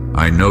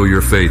 I know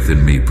your faith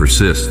in me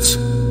persists,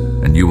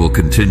 and you will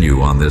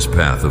continue on this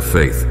path of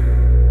faith.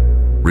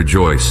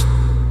 Rejoice,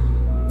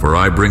 for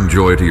I bring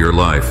joy to your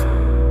life,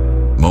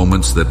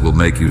 moments that will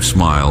make you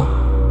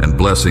smile, and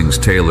blessings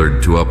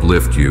tailored to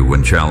uplift you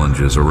when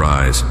challenges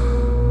arise.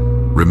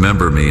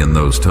 Remember me in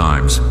those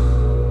times,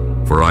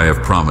 for I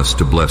have promised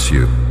to bless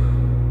you.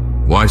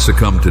 Why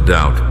succumb to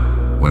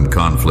doubt when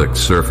conflicts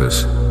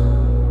surface?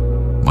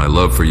 My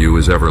love for you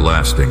is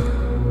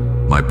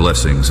everlasting, my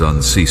blessings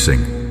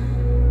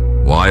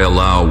unceasing. Why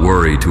allow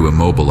worry to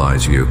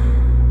immobilize you?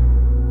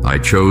 I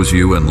chose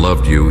you and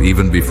loved you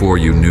even before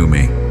you knew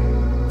me,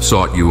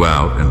 sought you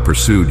out and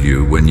pursued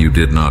you when you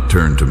did not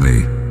turn to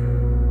me.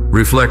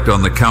 Reflect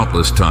on the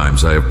countless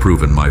times I have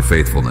proven my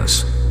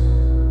faithfulness.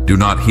 Do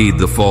not heed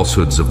the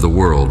falsehoods of the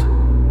world.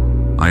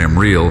 I am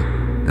real,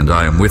 and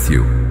I am with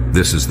you.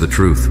 This is the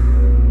truth.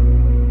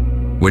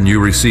 When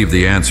you receive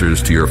the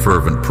answers to your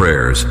fervent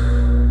prayers,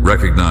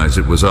 recognize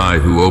it was I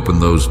who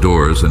opened those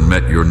doors and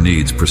met your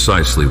needs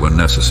precisely when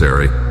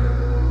necessary.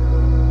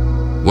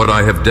 What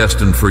I have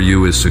destined for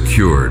you is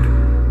secured.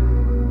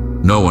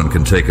 No one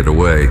can take it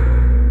away.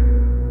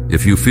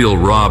 If you feel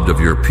robbed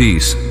of your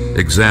peace,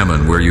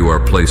 examine where you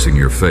are placing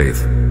your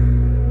faith.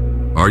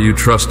 Are you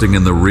trusting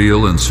in the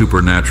real and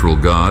supernatural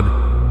God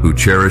who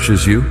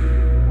cherishes you,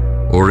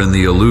 or in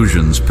the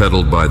illusions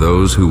peddled by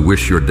those who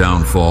wish your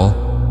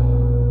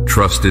downfall?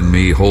 Trust in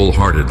me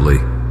wholeheartedly.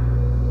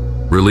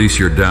 Release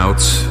your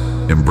doubts,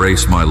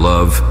 embrace my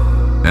love,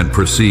 and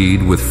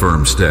proceed with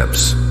firm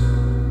steps.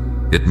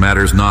 It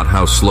matters not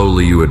how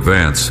slowly you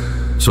advance,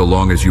 so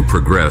long as you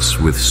progress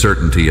with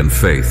certainty and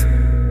faith.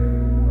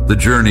 The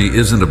journey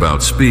isn't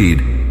about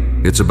speed,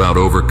 it's about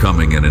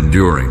overcoming and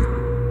enduring.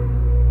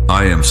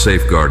 I am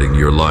safeguarding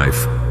your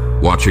life,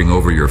 watching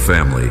over your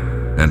family,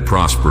 and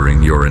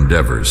prospering your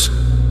endeavors.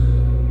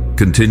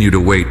 Continue to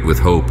wait with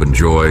hope and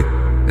joy,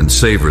 and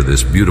savor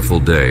this beautiful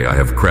day I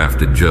have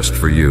crafted just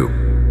for you.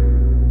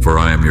 For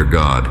I am your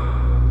God,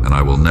 and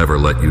I will never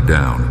let you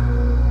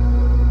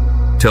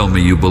down. Tell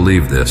me you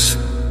believe this.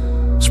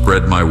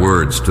 Spread my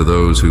words to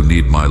those who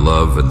need my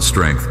love and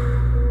strength.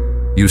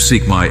 You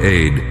seek my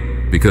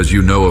aid because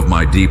you know of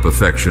my deep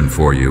affection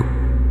for you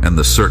and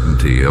the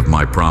certainty of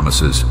my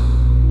promises.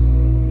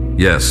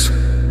 Yes,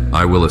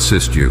 I will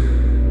assist you.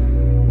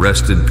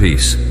 Rest in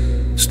peace.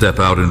 Step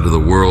out into the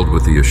world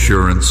with the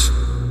assurance,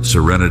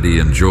 serenity,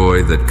 and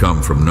joy that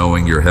come from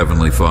knowing your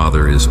Heavenly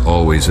Father is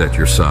always at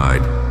your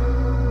side.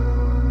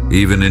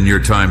 Even in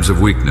your times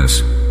of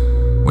weakness,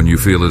 when you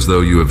feel as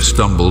though you have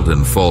stumbled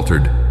and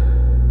faltered,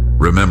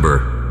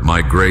 remember,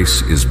 my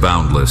grace is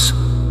boundless,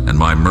 and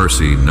my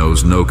mercy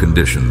knows no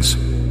conditions.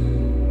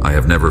 I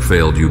have never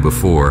failed you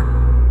before,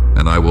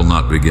 and I will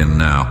not begin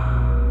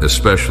now,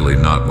 especially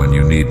not when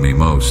you need me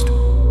most.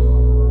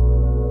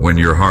 When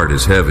your heart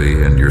is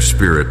heavy and your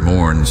spirit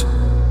mourns,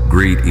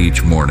 greet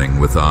each morning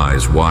with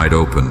eyes wide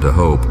open to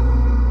hope.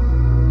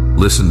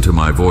 Listen to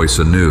my voice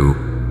anew.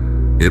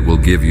 It will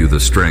give you the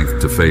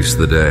strength to face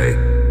the day.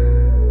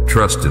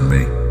 Trust in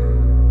me.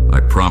 I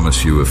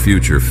promise you a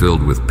future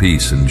filled with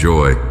peace and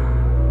joy.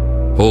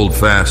 Hold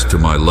fast to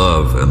my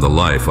love and the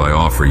life I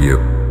offer you.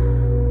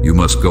 You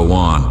must go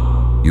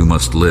on. You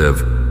must live.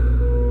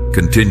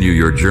 Continue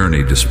your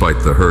journey despite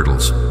the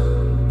hurdles.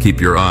 Keep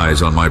your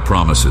eyes on my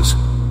promises.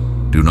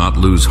 Do not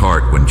lose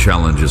heart when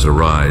challenges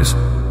arise,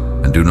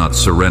 and do not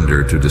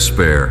surrender to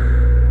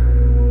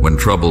despair. When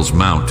troubles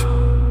mount,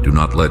 do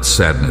not let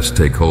sadness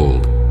take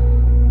hold.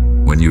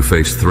 When you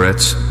face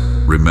threats,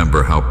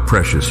 remember how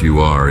precious you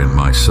are in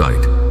my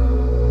sight.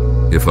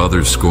 If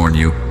others scorn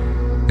you,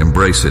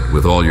 embrace it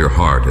with all your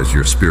heart as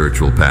your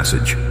spiritual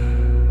passage.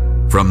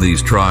 From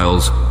these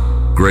trials,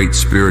 great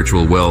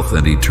spiritual wealth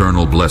and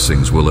eternal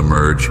blessings will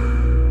emerge,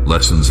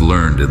 lessons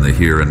learned in the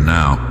here and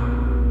now.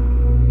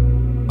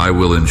 I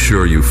will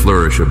ensure you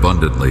flourish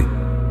abundantly,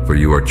 for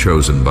you are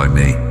chosen by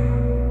me.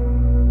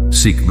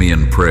 Seek me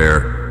in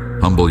prayer,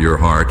 humble your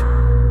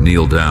heart,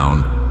 kneel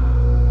down,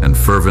 and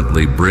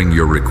fervently bring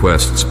your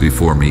requests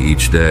before me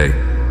each day.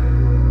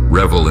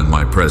 Revel in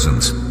my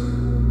presence,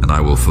 and I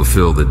will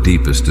fulfill the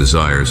deepest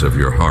desires of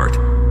your heart.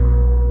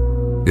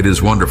 It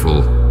is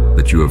wonderful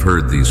that you have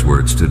heard these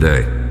words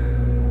today.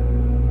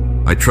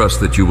 I trust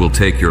that you will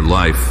take your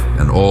life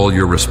and all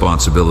your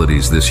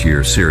responsibilities this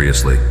year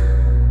seriously.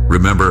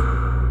 Remember,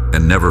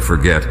 and never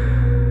forget,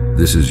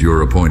 this is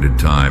your appointed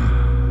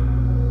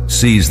time.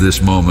 Seize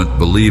this moment,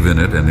 believe in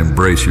it, and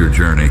embrace your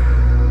journey.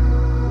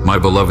 My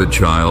beloved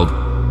child,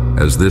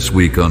 as this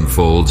week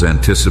unfolds,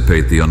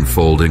 anticipate the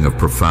unfolding of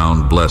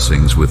profound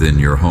blessings within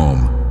your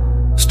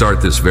home.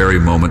 Start this very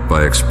moment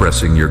by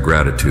expressing your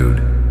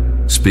gratitude.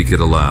 Speak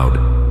it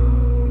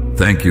aloud.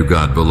 Thank you,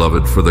 God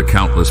beloved, for the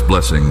countless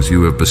blessings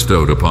you have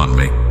bestowed upon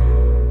me.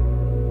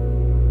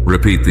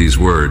 Repeat these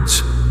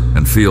words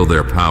and feel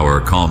their power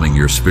calming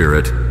your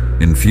spirit,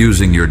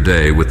 infusing your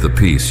day with the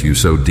peace you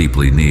so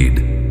deeply need.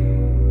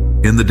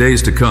 In the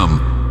days to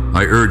come,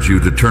 I urge you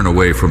to turn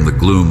away from the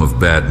gloom of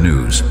bad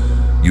news.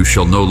 You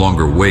shall no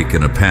longer wake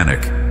in a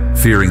panic,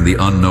 fearing the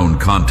unknown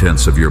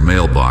contents of your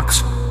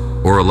mailbox,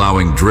 or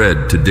allowing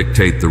dread to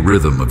dictate the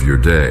rhythm of your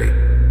day.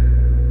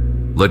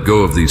 Let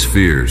go of these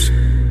fears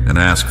and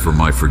ask for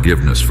my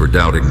forgiveness for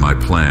doubting my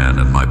plan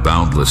and my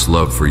boundless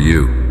love for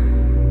you.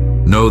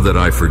 Know that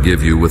I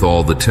forgive you with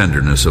all the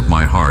tenderness of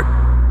my heart,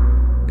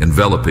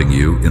 enveloping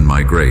you in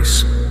my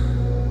grace.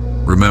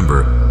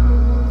 Remember,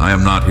 I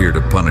am not here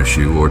to punish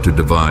you or to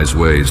devise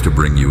ways to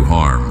bring you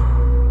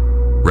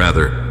harm.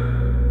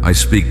 Rather, I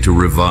speak to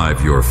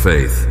revive your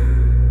faith,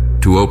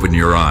 to open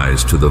your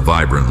eyes to the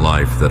vibrant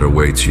life that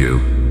awaits you.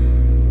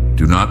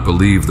 Do not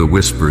believe the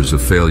whispers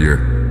of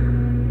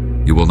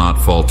failure. You will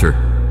not falter.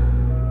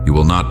 You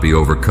will not be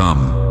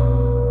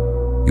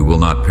overcome. You will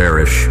not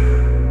perish.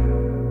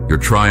 Your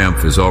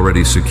triumph is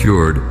already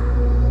secured.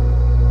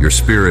 Your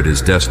spirit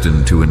is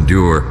destined to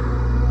endure.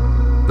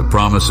 The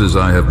promises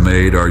I have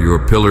made are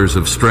your pillars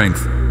of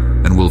strength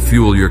and will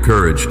fuel your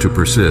courage to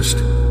persist.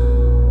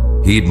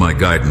 Heed my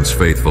guidance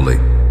faithfully.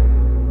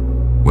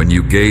 When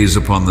you gaze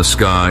upon the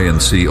sky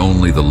and see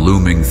only the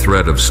looming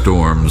threat of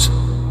storms,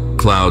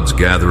 clouds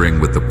gathering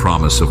with the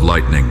promise of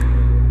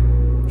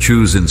lightning,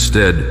 choose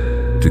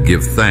instead to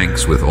give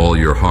thanks with all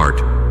your heart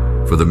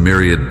for the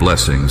myriad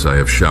blessings I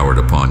have showered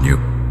upon you.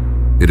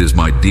 It is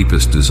my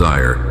deepest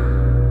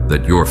desire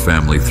that your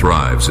family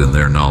thrives in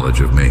their knowledge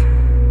of me,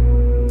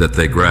 that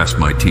they grasp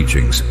my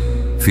teachings,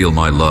 feel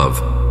my love,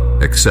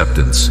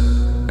 acceptance,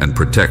 and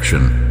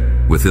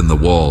protection within the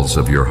walls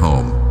of your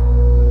home.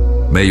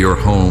 May your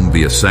home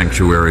be a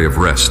sanctuary of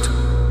rest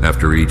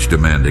after each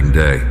demanding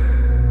day,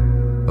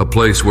 a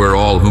place where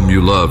all whom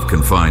you love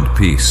can find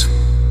peace,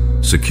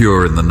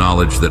 secure in the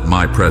knowledge that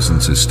my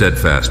presence is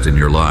steadfast in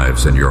your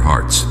lives and your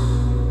hearts.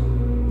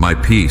 My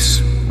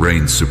peace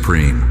reigns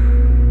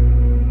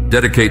supreme.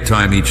 Dedicate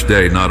time each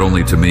day not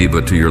only to me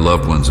but to your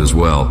loved ones as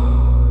well.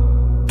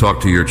 Talk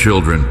to your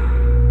children,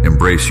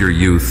 embrace your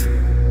youth,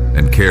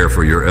 and care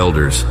for your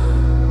elders.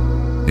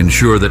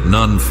 Ensure that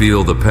none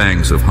feel the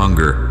pangs of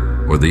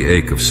hunger or the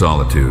ache of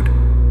solitude.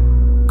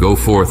 Go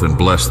forth and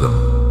bless them,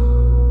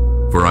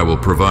 for I will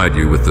provide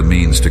you with the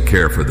means to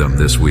care for them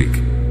this week.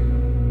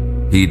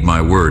 Heed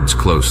my words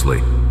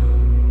closely.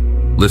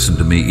 Listen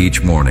to me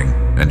each morning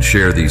and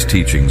share these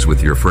teachings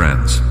with your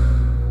friends.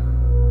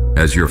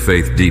 As your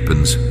faith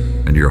deepens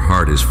and your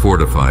heart is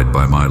fortified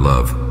by my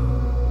love,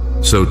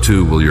 so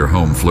too will your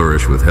home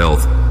flourish with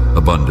health,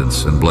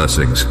 abundance, and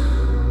blessings.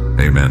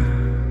 Amen.